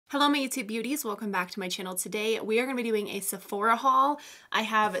Hello my YouTube beauties, welcome back to my channel. Today we are going to be doing a Sephora haul. I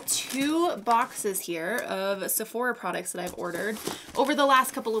have 2 boxes here of Sephora products that I've ordered over the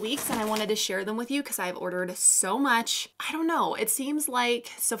last couple of weeks and I wanted to share them with you because I've ordered so much. I don't know, it seems like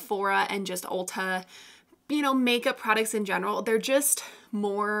Sephora and just Ulta, you know, makeup products in general, they're just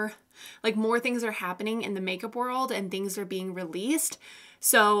more things are happening in the makeup world and things are being released.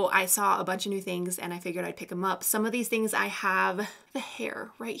 So I saw a bunch of new things and I figured I'd pick them up. Some of these things I have the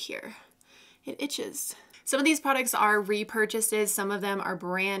hair right here. It itches. Some of these products are repurchases. Some of them are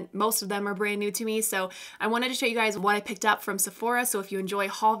most of them are brand new to me. So I wanted to show you guys what I picked up from Sephora. So if you enjoy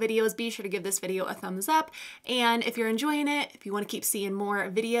haul videos, be sure to give this video a thumbs up. And if you're enjoying it, if you want to keep seeing more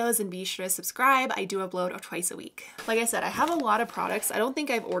videos, and be sure to subscribe. I do upload twice a week. Like I said, I have a lot of products. I don't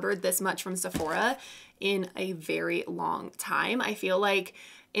think I've ordered this much from Sephora in a very long time. I feel like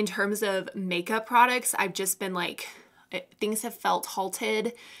in terms of makeup products, I've just been like, things have felt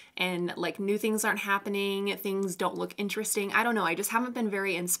halted and like new things aren't happening. Things don't look interesting. I don't know. I just haven't been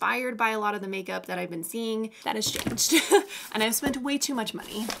very inspired by a lot of the makeup that I've been seeing. That has changed. And I've spent way too much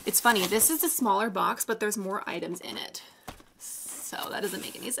money. It's funny. This is a smaller box, but there's more items in it. So that doesn't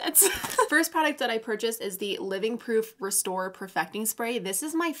make any sense. First product that I purchased is the Living Proof Restore Perfecting Spray. This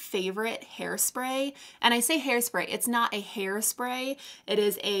is my favorite hairspray. And I say hairspray, it's not a hairspray. It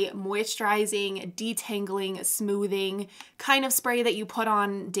is a moisturizing, detangling, smoothing kind of spray that you put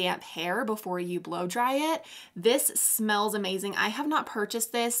on damp hair before you blow dry it. This smells amazing. I have not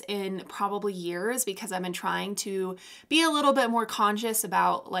purchased this in probably years because I've been trying to be a little bit more conscious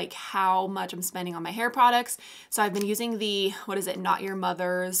about like how much I'm spending on my hair products. So I've been using the, what is it? Not Your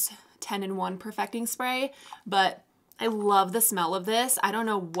Mother's 10-in-1 perfecting spray, but I love the smell of this. I don't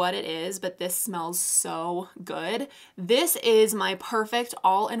know what it is, but this smells so good. This is my perfect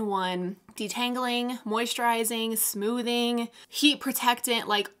all-in-one detangling, moisturizing, smoothing, heat protectant,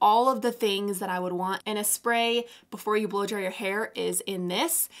 like all of the things that I would want in a spray before you blow dry your hair is in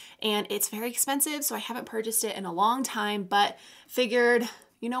this. And it's very expensive, so I haven't purchased it in a long time, but figured,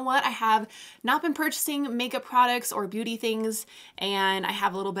 you know what? I have not been purchasing makeup products or beauty things and I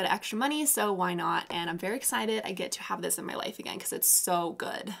have a little bit of extra money, so why not? And I'm very excited I get to have this in my life again because it's so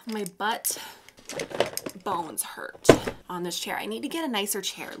good. My butt bones hurt on this chair. I need to get a nicer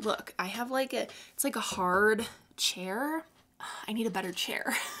chair. Look, I have like it's like a hard chair. I need a better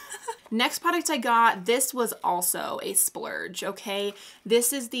chair. Next product I got, this was also a splurge, okay?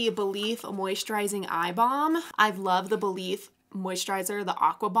 This is the Belif Moisturizing Eye Balm. I love the Belif moisturizer, the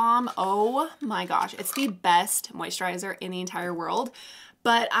Aqua Bomb. Oh my gosh, it's the best moisturizer in the entire world.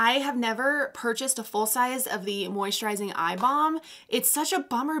 But I have never purchased a full size of the Moisturizing Eye Balm. It's such a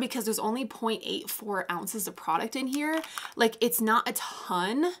bummer because there's only 0.84 ounces of product in here. Like, it's not a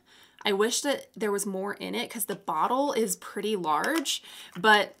ton. I wish that there was more in it because the bottle is pretty large,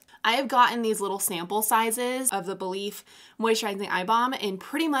 but I have gotten these little sample sizes of the Belif Moisturizing Eye Balm in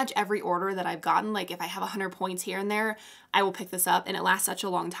pretty much every order that I've gotten. Like if I have 100 points here and there, I will pick this up and it lasts such a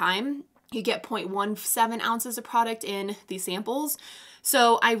long time. You get 0.17 ounces of product in these samples.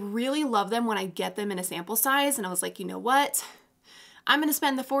 So I really love them when I get them in a sample size. And I was like, you know what? I'm going to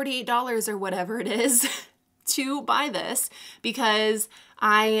spend the $48 or whatever it is to buy this because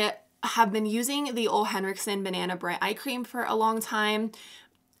I have been using the Ole Henriksen Banana Bright Eye Cream for a long time.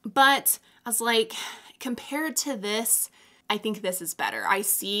 But I was like, compared to this, I think this is better. I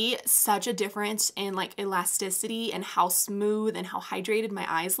see such a difference in like elasticity and how smooth and how hydrated my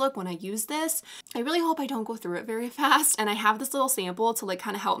eyes look when I use this. I really hope I don't go through it very fast. And I have this little sample to like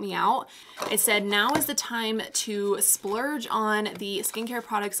kind of help me out. It said, now is the time to splurge on the skincare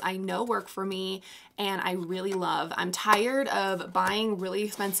products I know work for me and I really love. I'm tired of buying really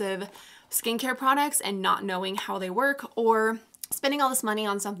expensive skincare products and not knowing how they work or spending all this money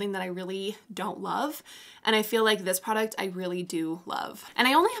on something that I really don't love. And I feel like this product I really do love. And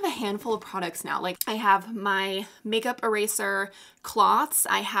I only have a handful of products now. Like I have my makeup eraser cloths.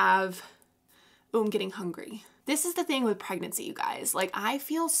 I have, oh, I'm getting hungry. This is the thing with pregnancy, you guys. Like I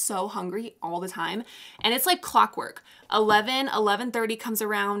feel so hungry all the time and it's like clockwork. 11:30 comes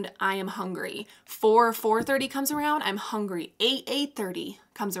around, I am hungry. 4:30 comes around, I'm hungry. 8:30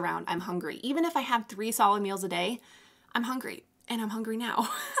 comes around, I'm hungry. Even if I have 3 solid meals a day, I'm hungry. And I'm hungry now.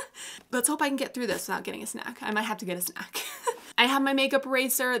 Let's hope I can get through this without getting a snack. I might have to get a snack. I have my makeup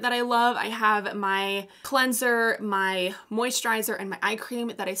eraser that I love. I have my cleanser, my moisturizer, and my eye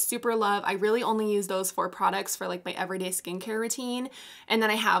cream that I super love. I really only use those 4 products for like my everyday skincare routine. And then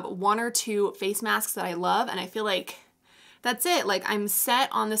I have 1 or 2 face masks that I love. And I feel like that's it. Like I'm set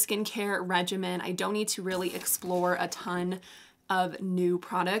on the skincare regimen. I don't need to really explore a ton of new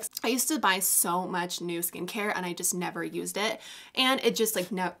products. I used to buy so much new skincare and I just never used it. And it just like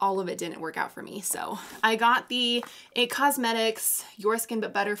all of it didn't work out for me. So I got the IT Cosmetics Your Skin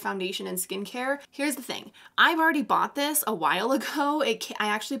But Better Foundation and Skincare. Here's the thing. I've already bought this a while ago. I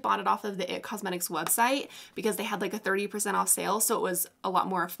actually bought it off of the IT Cosmetics website because they had like a 30% off sale. So it was a lot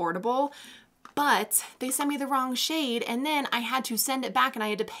more affordable. But they sent me the wrong shade and then I had to send it back and I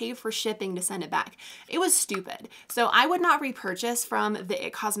had to pay for shipping to send it back. It was stupid. So I would not repurchase from the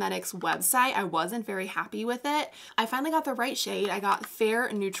IT Cosmetics website. I wasn't very happy with it. I finally got the right shade. I got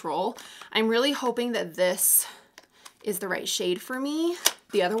Fair Neutral. I'm really hoping that this is the right shade for me.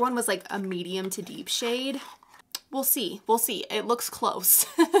 The other one was like a medium to deep shade. We'll see. We'll see. It looks close.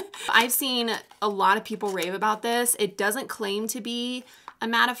 I've seen a lot of people rave about this. It doesn't claim to be a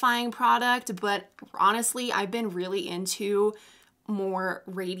mattifying product, but honestly, I've been really into more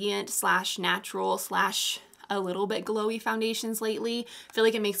radiant slash natural slash a little bit glowy foundations lately. I feel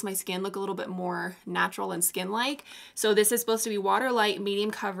like it makes my skin look a little bit more natural and skin-like. So this is supposed to be water light,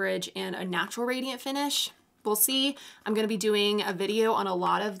 medium coverage, and a natural radiant finish. We'll see. I'm going to be doing a video on a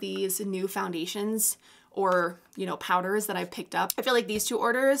lot of these new foundations or, you know, powders that I've picked up. I feel like these two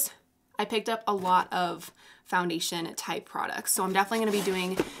orders, I picked up a lot of foundation type products. So I'm definitely going to be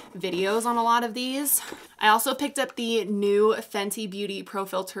doing videos on a lot of these. I also picked up the new Fenty Beauty Pro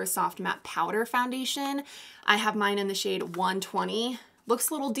Filter Soft Matte Powder Foundation. I have mine in the shade 120. Looks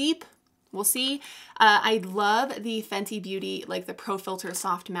a little deep. We'll see. I love the Fenty Beauty, like the Pro Filter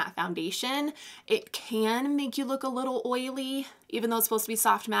Soft Matte Foundation. It can make you look a little oily, even though it's supposed to be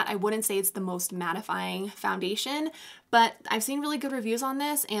soft matte. I wouldn't say it's the most mattifying foundation, but I've seen really good reviews on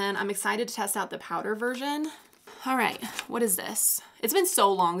this and I'm excited to test out the powder version. All right, what is this? It's been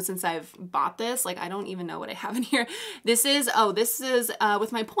so long since I've bought this. Like, I don't even know what I have in here. This is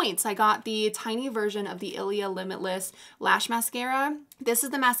with my points. I got the tiny version of the ILIA Limitless Lash Mascara. This is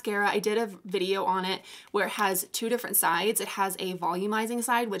the mascara. I did a video on it where it has two different sides. It has a volumizing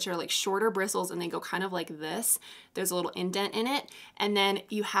side, which are like shorter bristles and they go kind of like this. There's a little indent in it. And then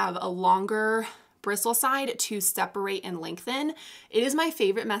you have a longer bristle side to separate and lengthen. It is my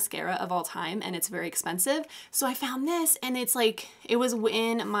favorite mascara of all time and it's very expensive. So I found this and it's like, it was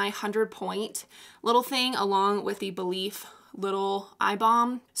in my 100-point little thing along with the Belif little eye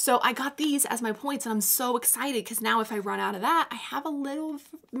balm. So I got these as my points and I'm so excited because now if I run out of that, I have a little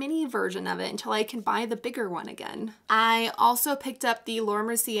mini version of it until I can buy the bigger one again. I also picked up the Laura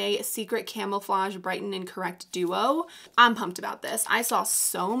Mercier Secret Camouflage Brighten and Correct Duo. I'm pumped about this. I saw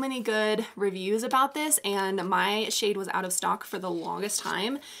so many good reviews about this and my shade was out of stock for the longest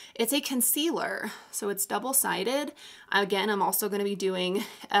time. It's a concealer, so it's double-sided. Again, I'm also going to be doing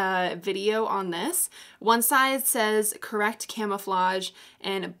a video on this. One side says Correct Camouflage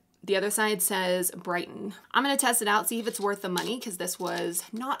and the other side says Brighten. I'm going to test it out, see if it's worth the money because this was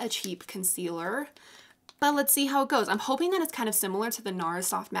not a cheap concealer. But let's see how it goes. I'm hoping that it's kind of similar to the NARS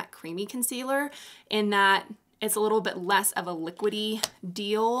Soft Matte Creamy Concealer in that it's a little bit less of a liquidy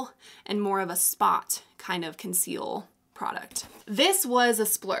deal and more of a spot kind of conceal product. This was a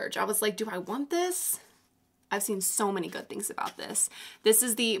splurge. I was like, do I want this? I've seen so many good things about this. This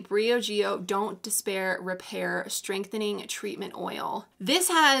is the Briogeo Don't Despair Repair Strengthening Treatment Oil. This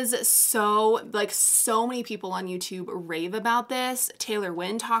has so many people on YouTube rave about this. Taylor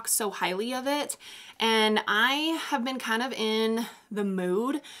Wynn talks so highly of it. And I have been kind of in the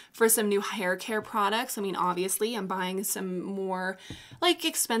mood for some new hair care products. I mean, obviously I'm buying some more like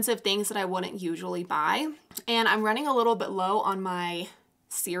expensive things that I wouldn't usually buy. And I'm running a little bit low on my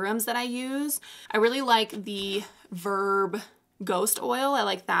serums that I use. I really like the Verb Ghost Oil. I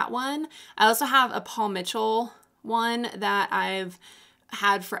like that one. I also have a Paul Mitchell one that I've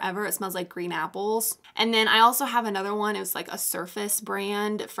had forever. It smells like green apples. And then I also have another one. It was like a Surface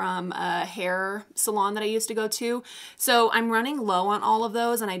brand from a hair salon that I used to go to. So I'm running low on all of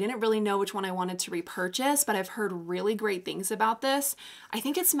those and I didn't really know which one I wanted to repurchase, but I've heard really great things about this. I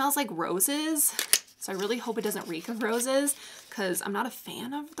think it smells like roses. So I really hope it doesn't reek of roses because I'm not a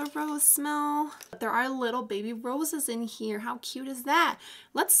fan of the rose smell. But there are little baby roses in here. How cute is that?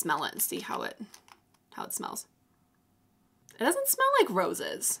 Let's smell it and see how it smells. It doesn't smell like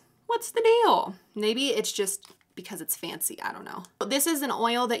roses. What's the deal? Maybe it's just because it's fancy. I don't know. This is an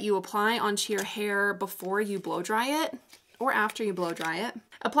oil that you apply onto your hair before you blow dry it or after you blow dry it.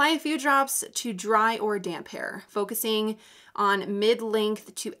 Apply a few drops to dry or damp hair, focusing on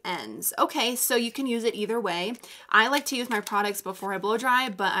mid-length to ends. Okay, so you can use it either way. I like to use my products before I blow dry,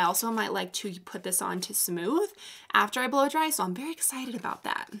 but I also might like to put this on to smooth after I blow dry, so I'm very excited about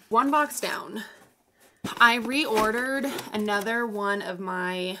that. One box down. I reordered another one of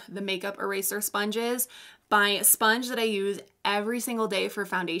the makeup eraser sponges by a sponge that I use every single day for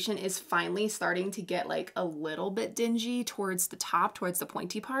foundation is finally starting to get like a little bit dingy towards the top, towards the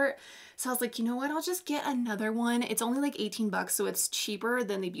pointy part. So I was like, you know what, I'll just get another one. It's only like 18 bucks, so it's cheaper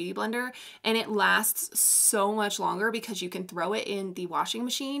than the Beauty Blender, and it lasts so much longer because you can throw it in the washing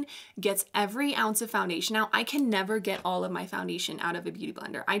machine, gets every ounce of foundation out. I can never get all of my foundation out of a Beauty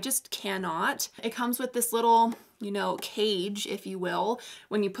Blender. I just cannot. It comes with this little, you know, cage, if you will,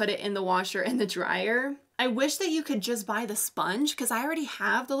 when you put it in the washer and the dryer. I wish that you could just buy the sponge because I already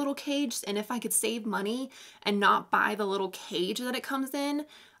have the little cage, and if I could save money and not buy the little cage that it comes in,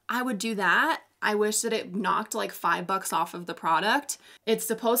 I would do that. I wish that it knocked like $5 off of the product. It's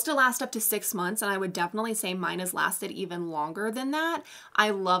supposed to last up to 6 months, and I would definitely say mine has lasted even longer than that. I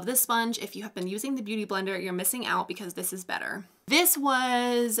love this sponge. If you have been using the Beauty Blender, you're missing out because this is better. This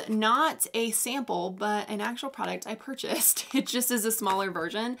was not a sample, but an actual product I purchased. It just is a smaller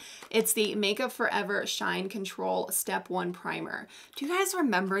version. It's the Makeup Forever Shine Control Step 1 Primer. Do you guys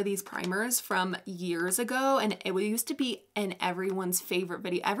remember these primers from years ago? And it used to be in everyone's favorite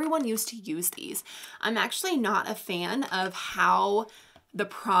video. Everyone used to use these. I'm actually not a fan of how the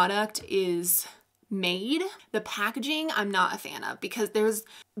product is made. The packaging I'm not a fan of because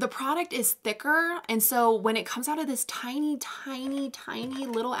the product is thicker, and so when it comes out of this tiny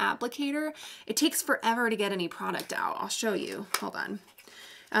little applicator, it takes forever to get any product out. I'll show you. Hold on.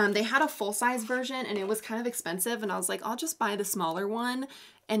 They had a full-size version and it was kind of expensive, and I was like, I'll just buy the smaller one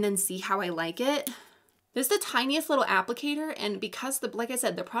and then see how I like it. This is the tiniest little applicator, and because like I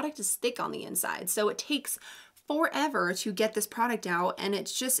said, the product is thick on the inside, so it takes forever to get this product out, and it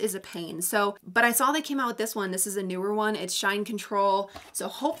just is a pain. So, but I saw they came out with this one. This is a newer one. It's Shine Control. So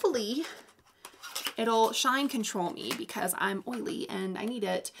hopefully it'll shine control me because I'm oily and I need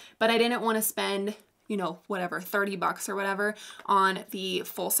it. But I didn't want to spend, you know, whatever, 30 bucks or whatever on the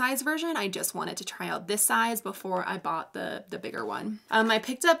full-size version. I just wanted to try out this size before I bought the bigger one. I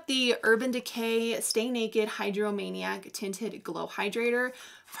picked up the Urban Decay Stay Naked Hydromaniac Tinted Glow Hydrator.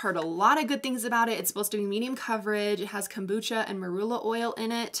 I've heard a lot of good things about it. It's supposed to be medium coverage. It has kombucha and marula oil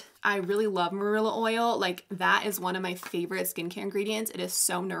in it. I really love marula oil. Like, that is one of my favorite skincare ingredients. It is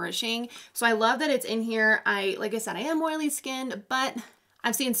so nourishing. So I love that it's in here. Like I said, I am oily skinned, but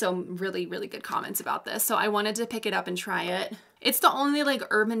I've seen some really good comments about this, so I wanted to pick it up and try it. It's the only like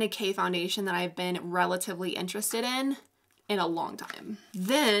Urban Decay foundation that I've been relatively interested in a long time.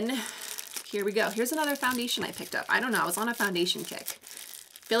 Then, here we go. Here's another foundation I picked up. I don't know, I was on a foundation kick.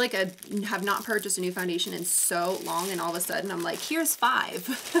 I feel like I have not purchased a new foundation in so long, and all of a sudden I'm like, here's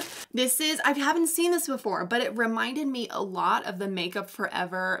 5. This is, I haven't seen this before, but it reminded me a lot of the Makeup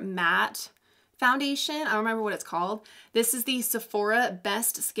Forever matte foundation. I don't remember what it's called. This is the Sephora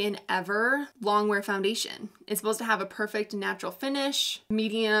Best Skin Ever Longwear Foundation. It's supposed to have a perfect natural finish,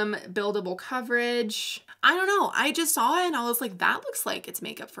 medium buildable coverage. I don't know. I just saw it and I was like, that looks like it's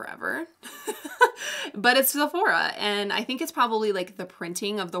Makeup Forever. But it's Sephora, and I think it's probably like the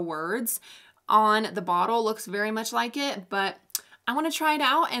printing of the words on the bottle looks very much like it, but I want to try it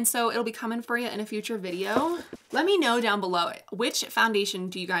out, and so it'll be coming for you in a future video. Let me know down below, which foundation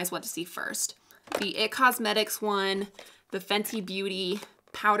do you guys want to see first? The IT Cosmetics one, the Fenty Beauty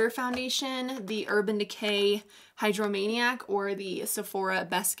Powder Foundation, the Urban Decay Hydromaniac, or the Sephora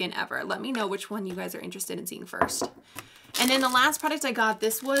Best Skin Ever. Let me know which one you guys are interested in seeing first. And then the last product I got,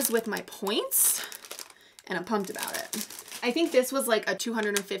 this was with my points, and I'm pumped about it. I think this was like a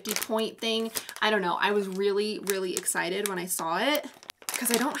 250 point thing. I don't know. I was really excited when I saw it because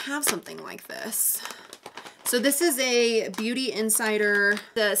I don't have something like this. So this is a Beauty Insider,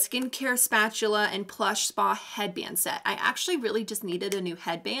 the skincare spatula and plush spa headband set. I actually really just needed a new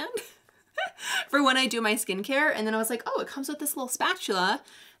headband for when I do my skincare. And then I was like, oh, it comes with this little spatula.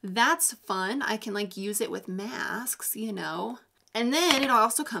 That's fun. I can like use it with masks, you know. And then it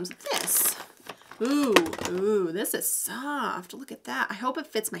also comes with this. Ooh, this is soft. Look at that. I hope it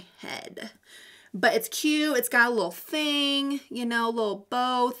fits my head. But it's cute. It's got a little thing, you know, little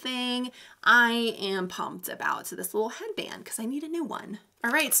bow thing. I am pumped about this little headband because I need a new one.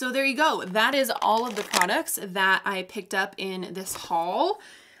 All right, so there you go. That is all of the products that I picked up in this haul.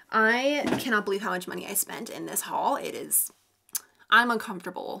 I cannot believe how much money I spent in this haul. I'm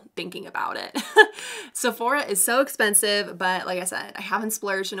uncomfortable thinking about it. Sephora is so expensive, but like I said, I haven't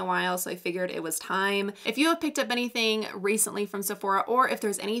splurged in a while, so I figured it was time. If you have picked up anything recently from Sephora, or if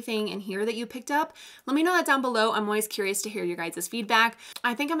there's anything in here that you picked up, let me know that down below. I'm always curious to hear your guys' feedback.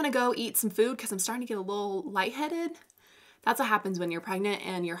 I think I'm gonna go eat some food because I'm starting to get a little lightheaded. That's what happens when you're pregnant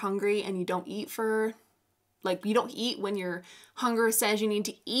and you're hungry and you don't eat you don't eat when your hunger says you need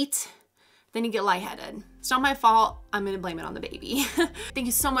to eat. Then you get lightheaded. It's not my fault. I'm gonna blame it on the baby. Thank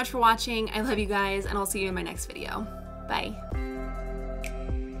you so much for watching. I love you guys, and I'll see you in my next video. Bye.